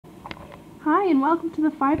Hi and welcome to the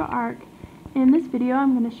Fiber Arc. In this video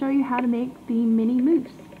I'm going to show you how to make the mini moose.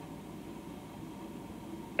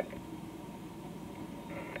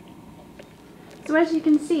 So as you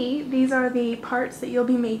can see, these are the parts that you'll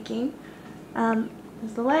be making.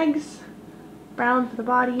 There's the legs, brown for the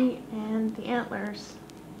body, and the antlers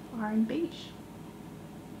are in beige.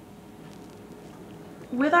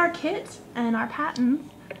 With our kit and our patterns,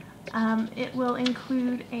 it will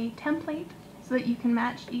include a template so that you can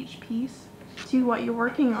match each piece to what you're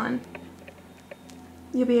working on.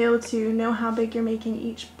 You'll be able to know how big you're making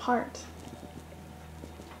each part.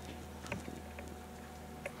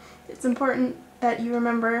 It's important that you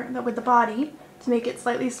remember that with the body to make it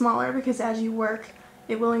slightly smaller, because as you work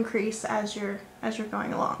it will increase as you're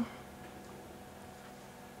going along.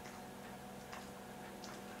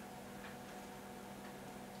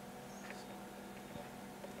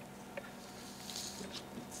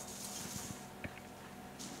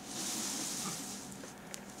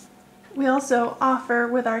 We also offer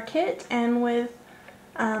with our kit and with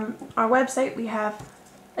our website, we have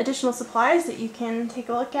additional supplies that you can take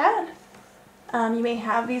a look at. You may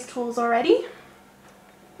have these tools already.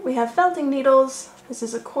 We have felting needles. This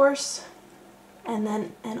is a coarse and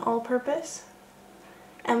then an all-purpose.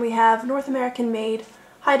 And we have North American made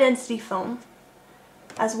high-density foam,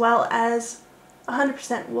 as well as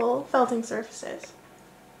 100% wool felting surfaces.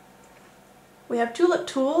 We have tulip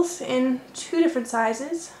tools in 2 different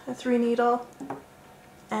sizes, a 3-needle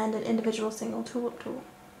and an individual single tulip tool.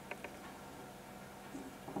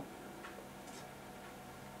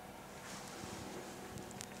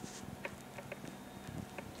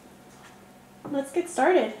 Let's get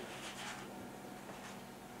started.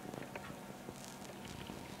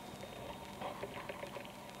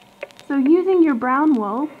 So using your brown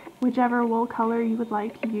wool, whichever wool color you would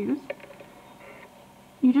like to use,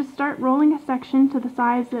 you just start rolling a section to the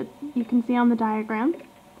size that you can see on the diagram.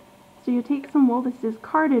 So you take some wool. This is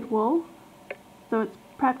carded wool, so it's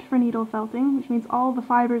prepped for needle felting, which means all the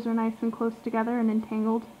fibers are nice and close together and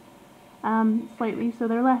entangled slightly, so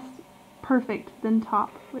they're less perfect than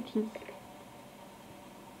top, which is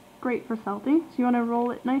great for felting. So you want to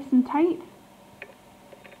roll it nice and tight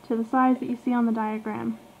to the size that you see on the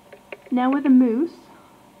diagram. Now with a moose,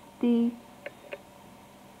 the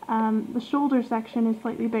shoulder section is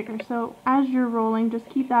slightly bigger, so as you're rolling, just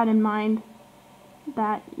keep that in mind,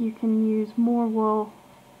 that you can use more wool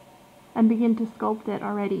and begin to sculpt it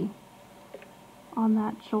already on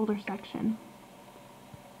that shoulder section.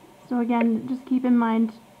 So again, just keep in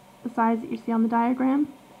mind the size that you see on the diagram,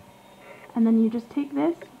 and then you just take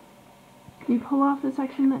this, you pull off the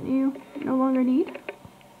section that you no longer need,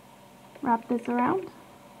 wrap this around,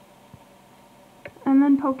 and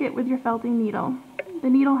then poke it with your felting needle. The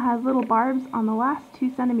needle has little barbs on the last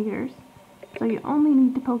 2 centimeters, so you only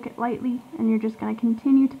need to poke it lightly, and you're just going to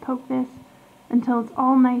continue to poke this until it's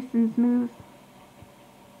all nice and smooth.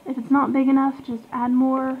 If it's not big enough, just add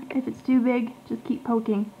more. If it's too big, just keep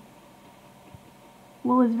poking.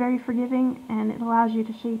 Wool is very forgiving, and it allows you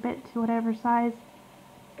to shape it to whatever size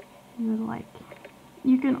you would like.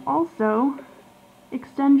 You can also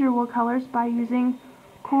extend your wool colors by using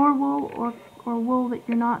core wool or wool that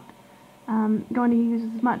you're not going to use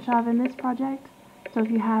as much of in this project. So if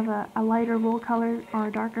you have a lighter wool color or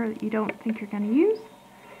a darker that you don't think you're going to use,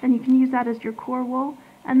 then you can use that as your core wool,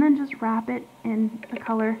 and then just wrap it in the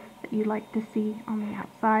color that you'd like to see on the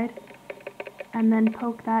outside, and then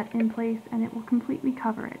poke that in place and it will completely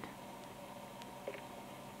cover it.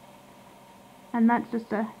 And that's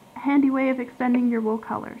just a handy way of extending your wool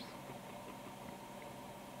colors.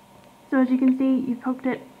 So as you can see, you poked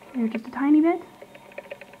it here just a tiny bit,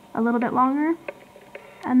 a little bit longer,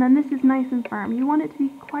 and then this is nice and firm. You want it to be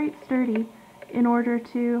quite sturdy in order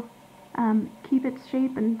to keep its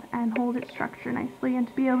shape and hold its structure nicely, and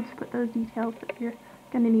to be able to put those details that you're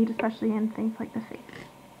going to need, especially in things like the face.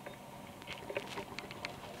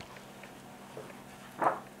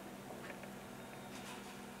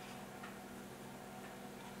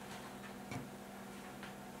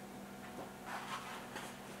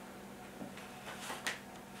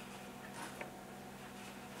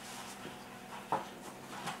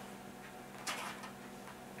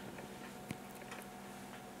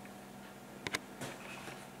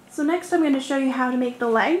 So next I'm going to show you how to make the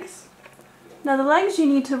legs. Now the legs, you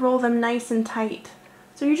need to roll them nice and tight.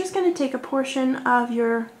 So you're just going to take a portion of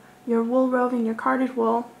your wool roving, your carded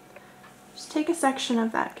wool. Just take a section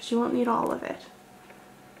of that, because you won't need all of it.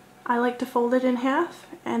 I like to fold it in half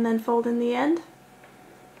and then fold in the end,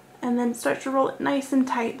 and then start to roll it nice and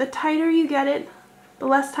tight. The tighter you get it, the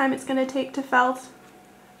less time it's going to take to felt.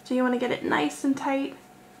 So you want to get it nice and tight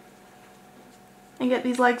and get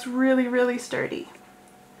these legs really, really sturdy.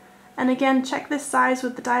 And again, check this size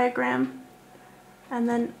with the diagram, and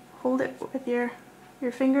then hold it with your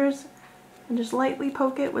fingers and just lightly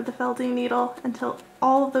poke it with the felting needle until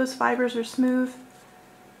all of those fibers are smooth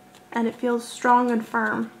and it feels strong and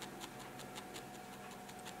firm.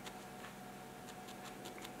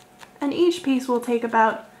 And each piece will take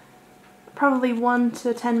about probably 1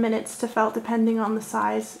 to 10 minutes to felt, depending on the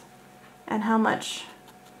size and how much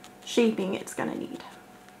shaping it's going to need.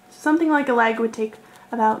 Something like a leg would take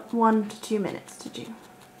about 1 to 2 minutes to do.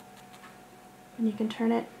 And you can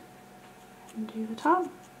turn it and do the top.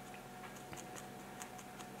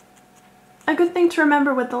 A good thing to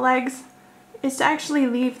remember with the legs is to actually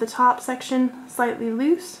leave the top section slightly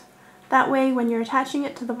loose. That way when you're attaching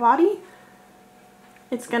it to the body,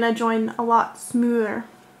 it's going to join a lot smoother.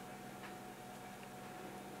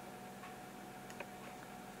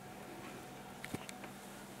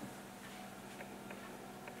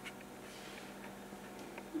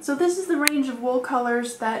 So this is the range of wool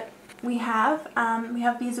colors that we have. We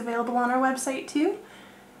have these available on our website too.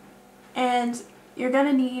 And you're going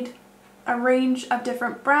to need a range of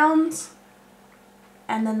different browns,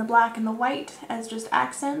 and then the black and the white as just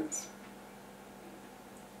accents.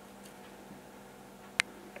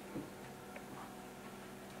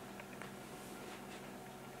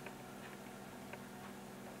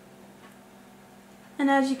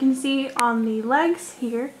 And as you can see on the legs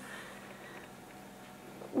here,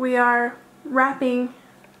 we are wrapping,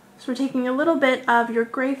 so we're taking a little bit of your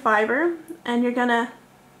gray fiber and you're gonna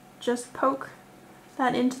just poke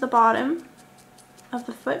that into the bottom of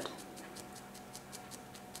the foot,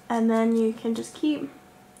 and then you can just keep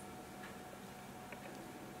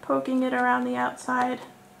poking it around the outside.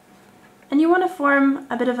 And you want to form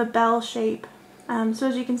a bit of a bell shape. So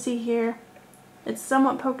as you can see here, it's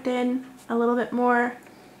somewhat poked in, a little bit more,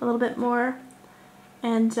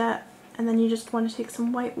 and then you just want to take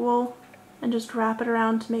some white wool and just wrap it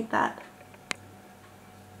around to make that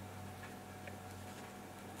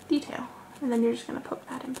detail. And then you're just going to poke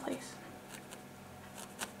that in place.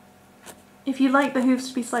 If you'd like the hooves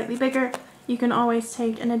to be slightly bigger, you can always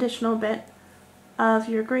take an additional bit of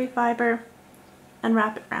your gray fiber and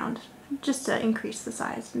wrap it around, just to increase the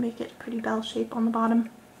size and make it a pretty bell shape on the bottom.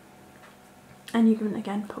 And you can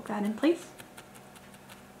again poke that in place.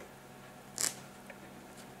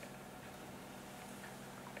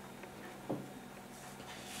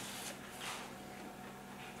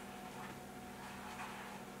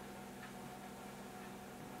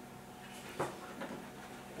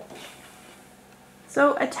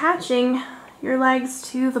 So attaching your legs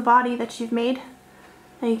to the body that you've made,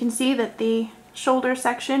 now you can see that the shoulder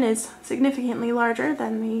section is significantly larger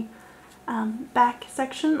than the back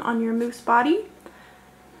section on your moose body.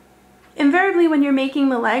 Invariably when you're making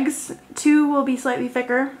the legs, 2 will be slightly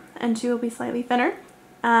thicker and 2 will be slightly thinner.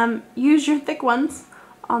 Use your thick ones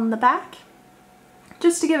on the back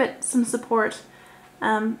just to give it some support.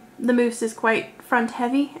 The moose is quite front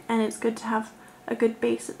heavy and it's good to have a good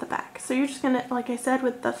base at the back. So you're just gonna, like I said,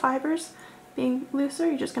 with the fibers being looser,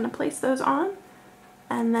 you're just gonna place those on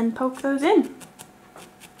and then poke those in.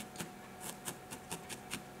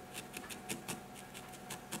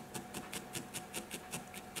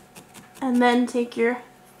 And then take your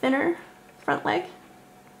thinner front leg.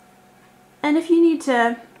 And if you need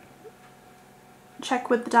to check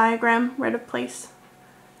with the diagram where to place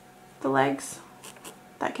the legs,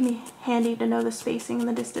 that can be handy to know the spacing and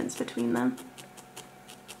the distance between them.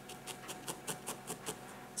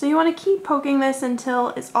 So you want to keep poking this until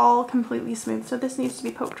it's all completely smooth. So this needs to be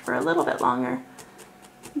poked for a little bit longer,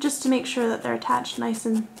 just to make sure that they're attached nice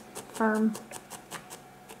and firm.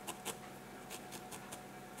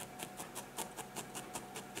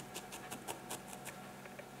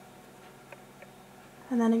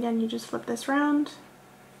 And then again, you just flip this round,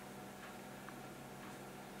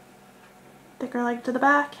 thicker leg to the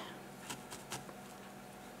back,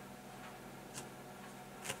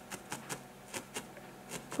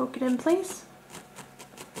 poke it in place,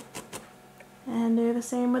 and do the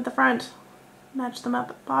same with the front. Match them up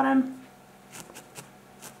at the bottom,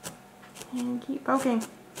 and keep poking.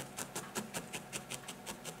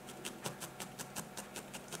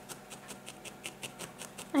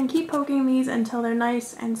 And keep poking these until they're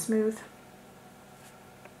nice and smooth.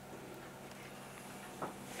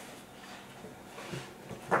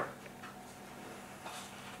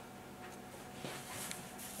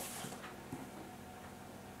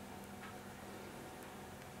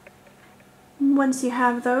 Once you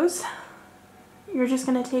have those, you're just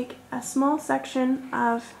going to take a small section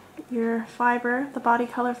of your fiber, the body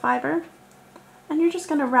color fiber, and you're just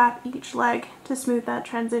going to wrap each leg to smooth that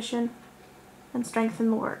transition. and strengthen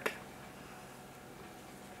the work.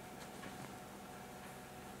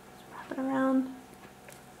 Just wrap it around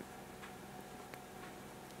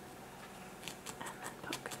and then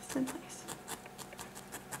poke this in place.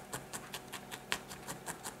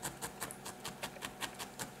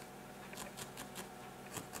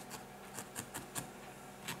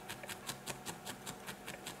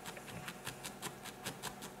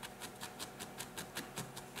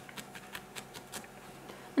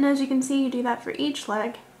 And as you can see, you do that for each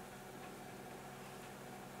leg.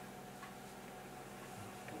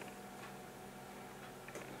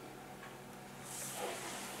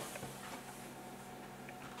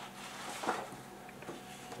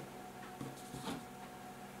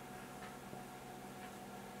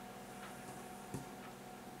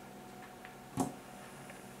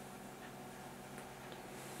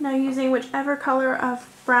 Now, using whichever color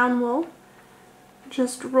of brown wool,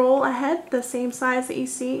 just roll ahead the same size that you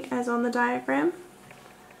see as on the diagram.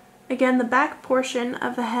 Again, the back portion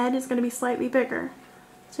of the head is going to be slightly bigger,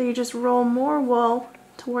 so you just roll more wool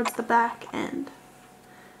towards the back end.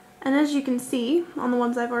 And as you can see on the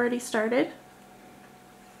ones I've already started,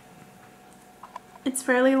 it's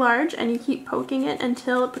fairly large, and you keep poking it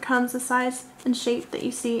until it becomes the size and shape that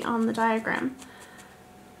you see on the diagram.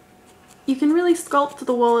 You can really sculpt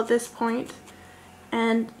the wool at this point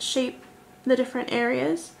and shape the different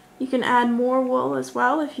areas. You can add more wool as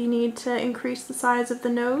well if you need to increase the size of the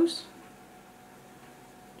nose.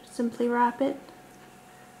 Just simply wrap it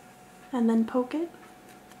and then poke it.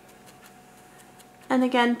 And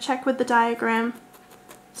again, check with the diagram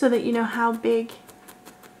so that you know how big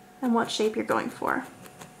and what shape you're going for.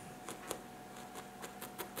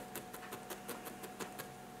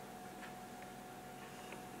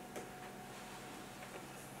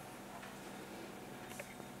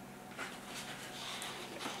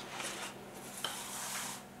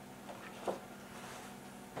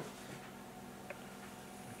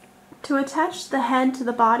 To attach the head to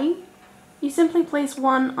the body, you simply place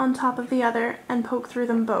one on top of the other and poke through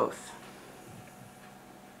them both.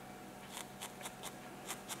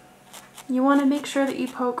 You want to make sure that you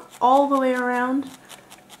poke all the way around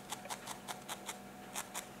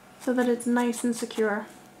so that it's nice and secure.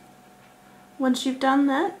 Once you've done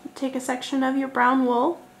that, take a section of your brown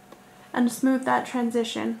wool and smooth that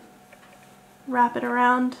transition. Wrap it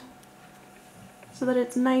around so that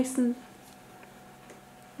it's nice and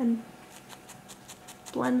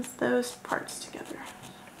blends those parts together.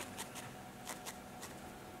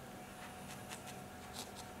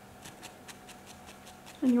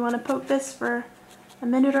 And you want to poke this for a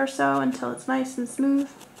minute or so until it's nice and smooth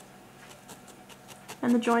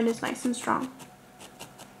and the joint is nice and strong.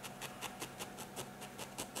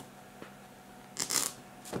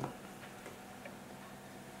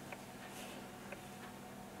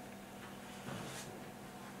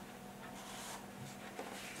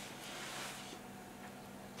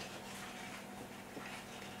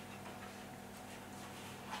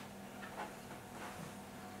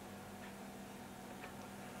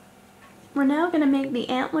 We're now going to make the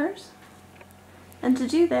antlers, and to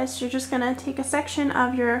do this you're just going to take a section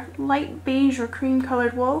of your light beige or cream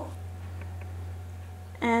colored wool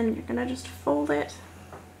and you're going to just fold it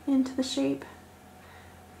into the shape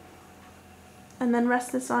and then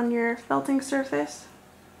rest this on your felting surface,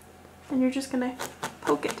 and you're just going to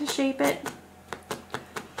poke it to shape it.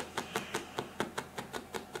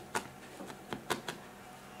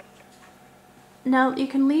 Now you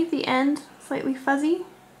can leave the end slightly fuzzy,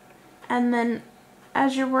 and then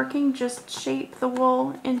as you're working, just shape the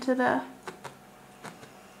wool into the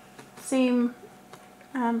same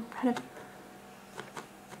kind of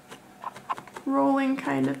rolling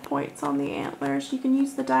kind of points on the antlers. You can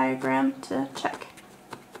use the diagram to check.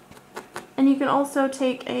 And you can also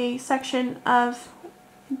take a section of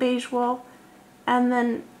beige wool and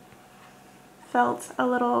then felt a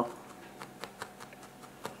little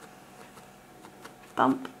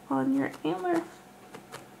bump on your antler.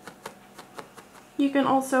 You can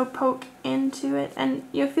also poke into it, and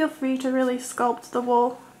you feel free to really sculpt the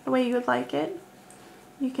wool the way you would like it.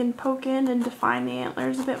 You can poke in and define the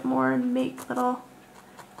antlers a bit more and make little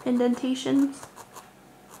indentations.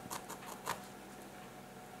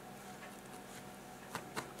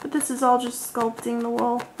 But this is all just sculpting the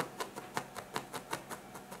wool.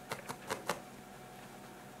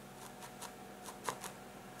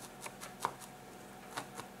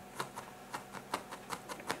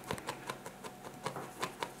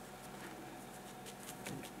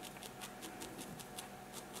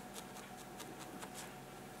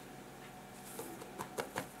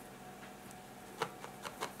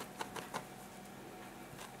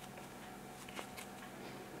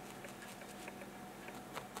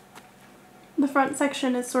 The front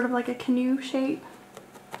section is sort of like a canoe shape,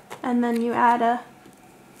 and then you add a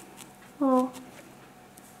little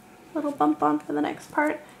bump on for the next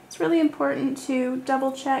part. It's really important to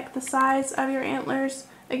double check the size of your antlers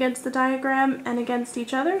against the diagram and against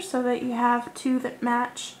each other so that you have two that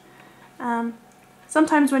match.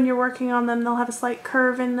 Sometimes when you're working on them, they'll have a slight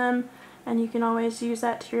curve in them, and you can always use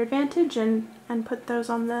that to your advantage and put those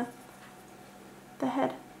on the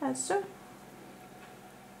head as so.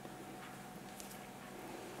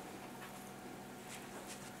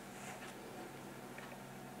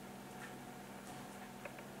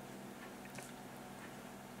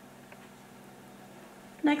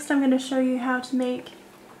 Next I'm going to show you how to make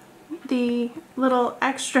the little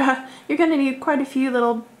extra, you're going to need quite a few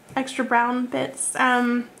little extra brown bits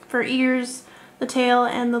for ears, the tail,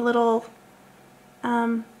 and the little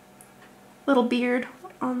beard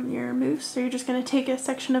on your moose. So you're just going to take a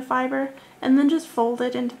section of fiber and then just fold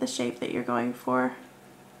it into the shape that you're going for.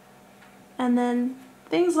 And then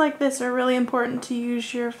things like this are really important to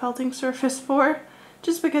use your felting surface for,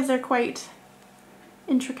 just because they're quite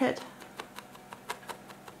intricate.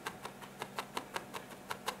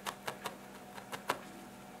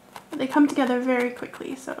 They come together very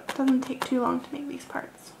quickly, so it doesn't take too long to make these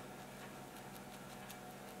parts.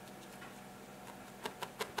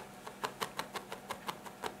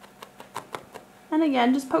 And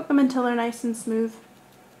again, just poke them until they're nice and smooth.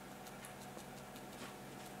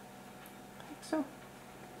 Like so.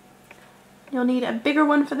 You'll need a bigger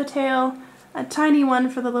one for the tail, a tiny one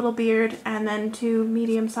for the little beard, and then two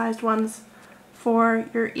medium-sized ones for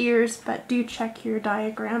your ears, but do check your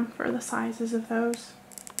diagram for the sizes of those.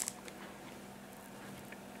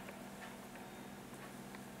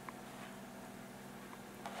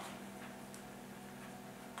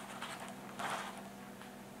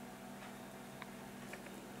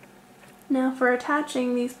 Now for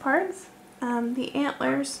attaching these parts, the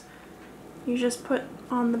antlers, you just put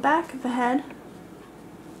on the back of the head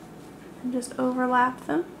and just overlap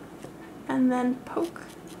them and then poke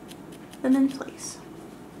them in place.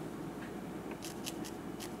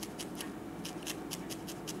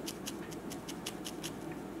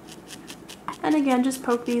 And again, just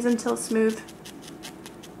poke these until smooth.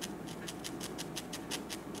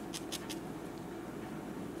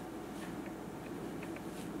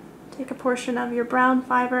 Take a portion of your brown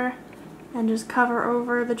fiber and just cover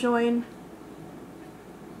over the join.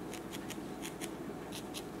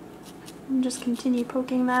 And just continue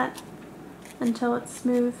poking that until it's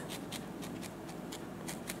smooth.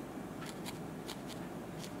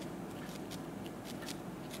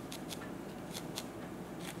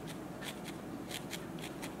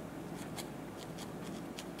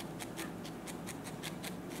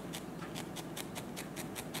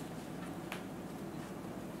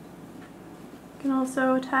 You can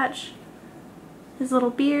also attach his little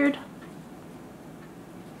beard.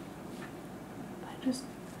 This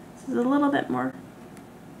is a little bit more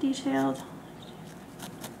detailed.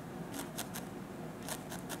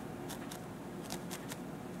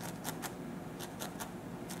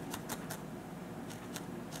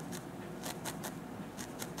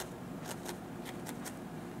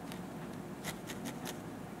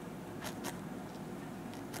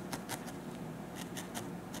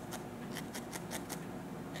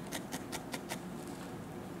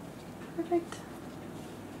 Perfect.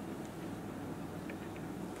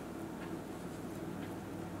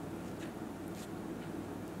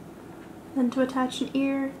 Then to attach an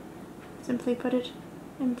ear, simply put it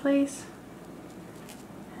in place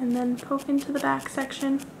and then poke into the back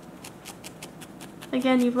section.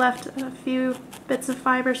 Again, you've left a few bits of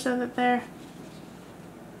fiber so that they're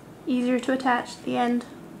easier to attach at the end.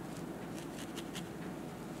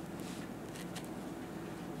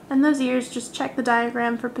 And those ears, just check the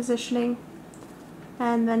diagram for positioning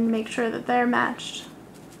and then make sure that they're matched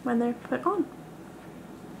when they're put on.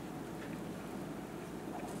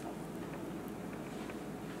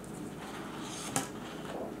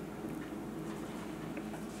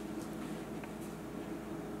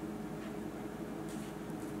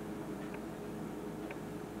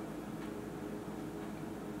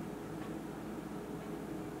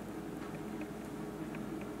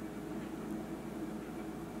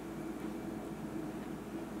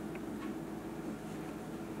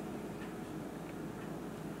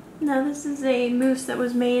 Now this is a moose that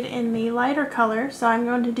was made in the lighter color, so I'm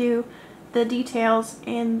going to do the details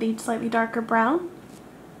in the slightly darker brown.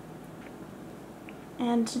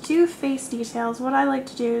 And to do face details, what I like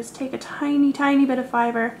to do is take a tiny bit of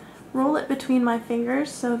fiber, roll it between my fingers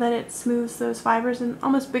so that it smooths those fibers and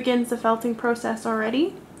almost begins the felting process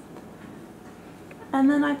already. And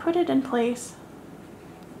then I put it in place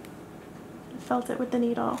felt it with the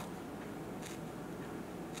needle.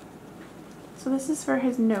 So this is for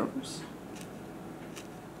his nose.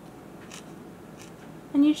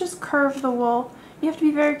 And you just curve the wool. You have to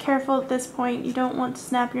be very careful at this point. You don't want to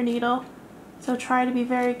snap your needle. So try to be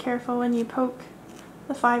very careful when you poke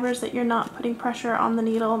the fibers that you're not putting pressure on the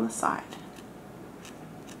needle on the side.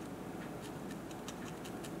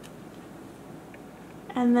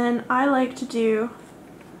 And then I like to do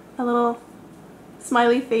a little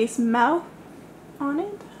smiley face mouth on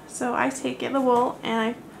it. So I take the wool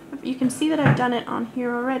and you can see that I've done it on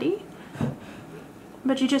here already.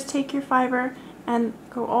 But you just take your fiber and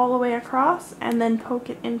go all the way across and then poke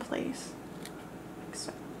it in place. Like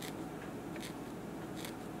so.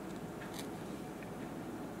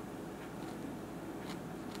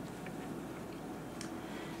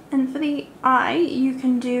 And for the eye, you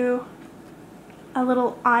can do a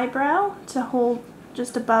little eyebrow to hold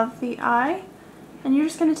just above the eye. And you're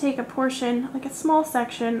just going to take a portion, like a small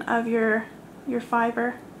section of your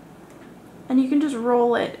fiber, and you can just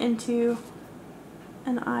roll it into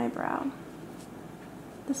an eyebrow.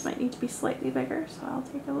 This might need to be slightly bigger, so I'll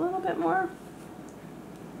take a little bit more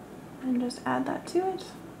and just add that to it.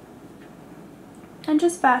 And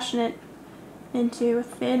just fashion it into a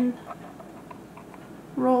thin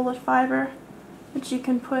roll of fiber that you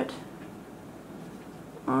can put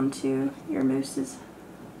onto your moose's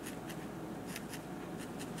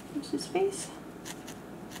face,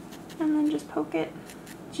 and then just poke it.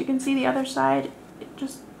 As you can see, the other side, it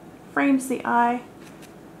just frames the eye.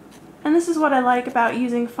 And this is what I like about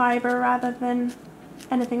using fiber rather than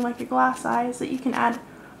anything like a glass eye, is that you can add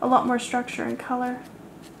a lot more structure and color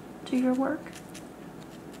to your work.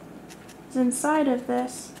 So inside of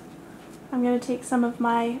this, I'm going to take some of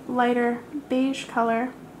my lighter beige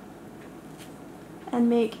color and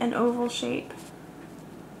make an oval shape.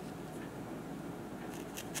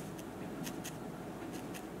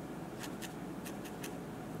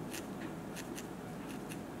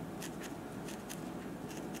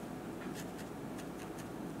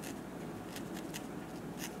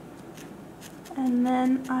 And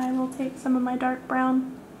then I will take some of my dark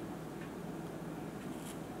brown.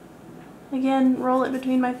 Again, roll it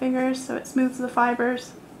between my fingers so it smooths the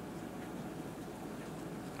fibers.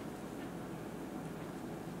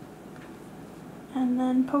 And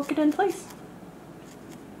then poke it in place.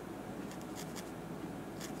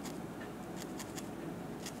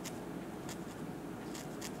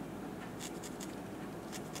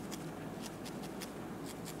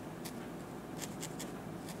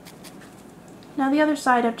 Now the other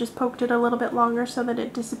side, I've just poked it a little bit longer so that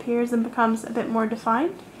it disappears and becomes a bit more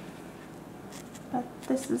defined. But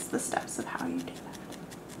this is the steps of how you do that.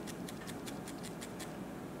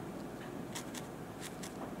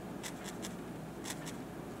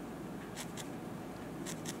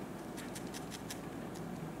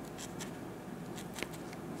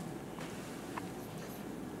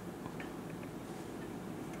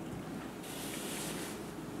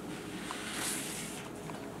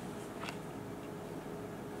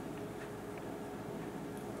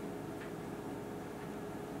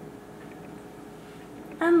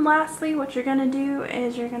 And lastly, what you're going to do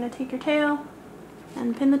is you're going to take your tail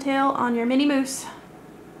and pin the tail on your mini moose.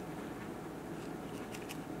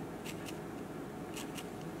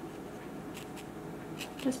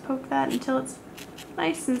 Just poke that until it's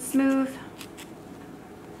nice and smooth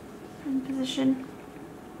in position.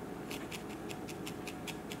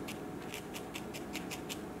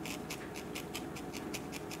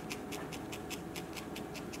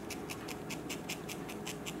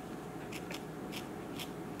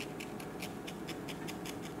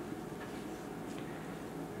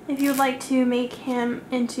 If you would like to make him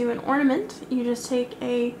into an ornament, you just take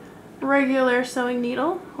a regular sewing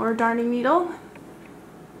needle or darning needle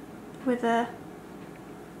with a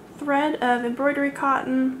thread of embroidery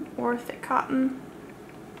cotton or thick cotton.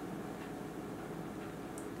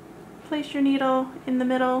 Place your needle in the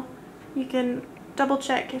middle. You can double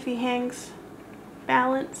check if he hangs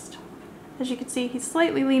balanced. As you can see, he's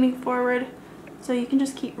slightly leaning forward, so you can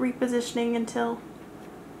just keep repositioning until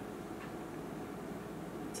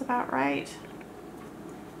it's about right.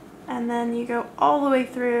 And then you go all the way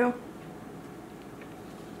through.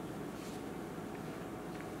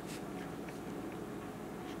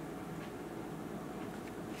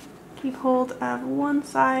 Keep hold of one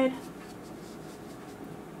side.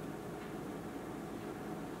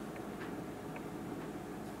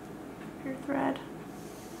 Your thread.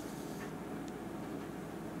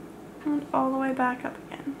 And all the way back up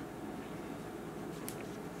again.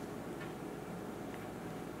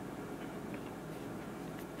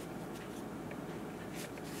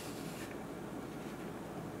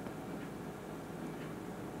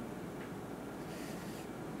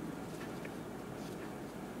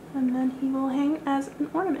 and then he will hang as an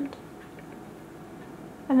ornament.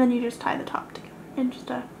 And then you just tie the top together in just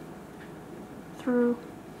a through.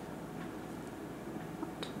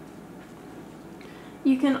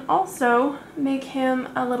 You can also make him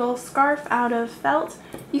a little scarf out of felt.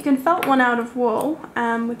 You can felt one out of wool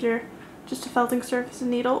with your just a felting surface and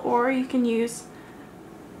needle, or you can use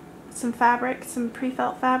some fabric, some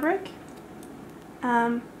pre-felt fabric.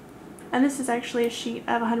 And this is actually a sheet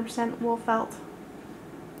of 100% wool felt.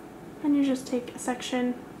 And you just take a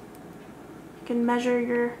section. You can measure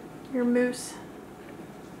your moose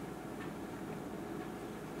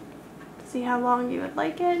to see how long you would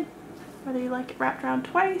like it. Whether you like it wrapped around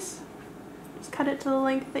twice, just cut it to the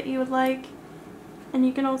length that you would like, and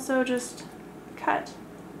you can also just cut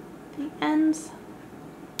the ends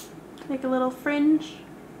to make a little fringe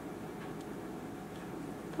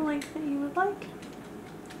the length that you would like.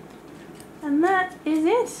 And that is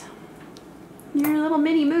it. Your little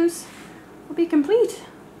mini moose will be complete.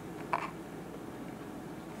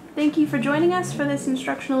 Thank you for joining us for this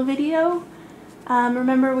instructional video.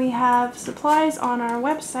 Remember, we have supplies on our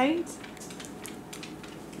website.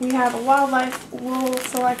 We have a wildlife wool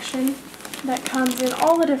selection that comes in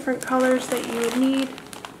all the different colors that you would need.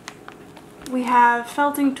 We have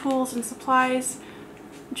felting tools and supplies.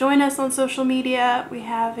 Join us on social media. We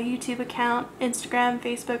have a YouTube account, Instagram,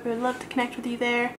 Facebook. We would love to connect with you there.